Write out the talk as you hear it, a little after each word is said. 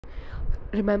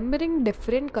Remembering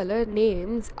different color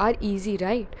names are easy,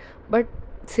 right? But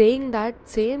saying that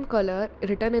same color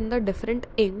written in the different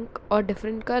ink or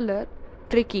different color,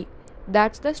 tricky.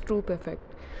 That's the Stroop effect.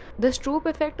 The Stroop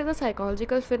effect is a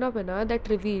psychological phenomena that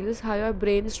reveals how your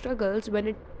brain struggles when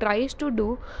it tries to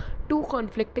do two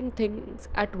conflicting things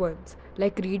at once,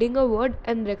 like reading a word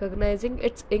and recognizing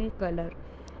its ink color.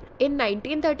 In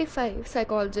 1935,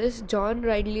 psychologist John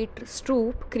Ridley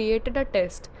Stroop created a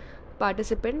test.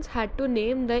 Participants had to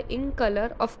name the ink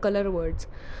color of color words.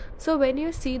 So, when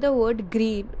you see the word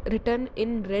green written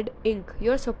in red ink,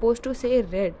 you're supposed to say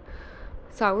red.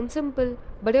 Sounds simple,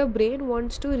 but your brain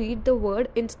wants to read the word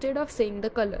instead of saying the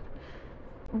color.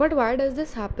 But why does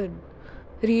this happen?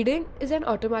 Reading is an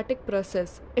automatic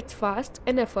process. It's fast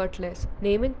and effortless.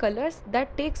 Naming colors,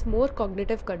 that takes more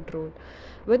cognitive control.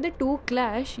 When the two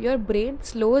clash, your brain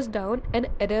slows down and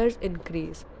errors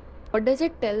increase. What does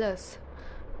it tell us?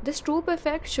 The Stroop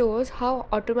effect shows how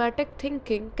automatic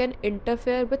thinking can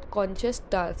interfere with conscious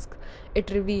tasks. It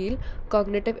reveals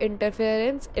cognitive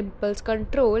interference, impulse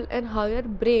control, and how your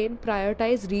brain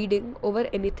prioritizes reading over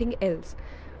anything else.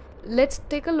 Let's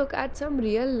take a look at some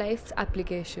real life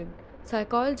application.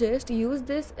 Psychologists use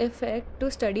this effect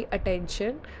to study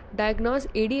attention, diagnose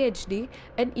ADHD,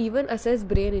 and even assess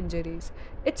brain injuries.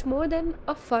 It's more than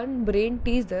a fun brain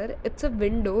teaser, it's a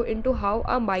window into how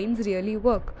our minds really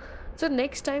work. So,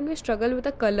 next time you struggle with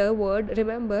a color word,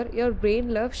 remember your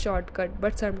brain loves shortcut,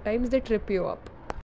 but sometimes they trip you up.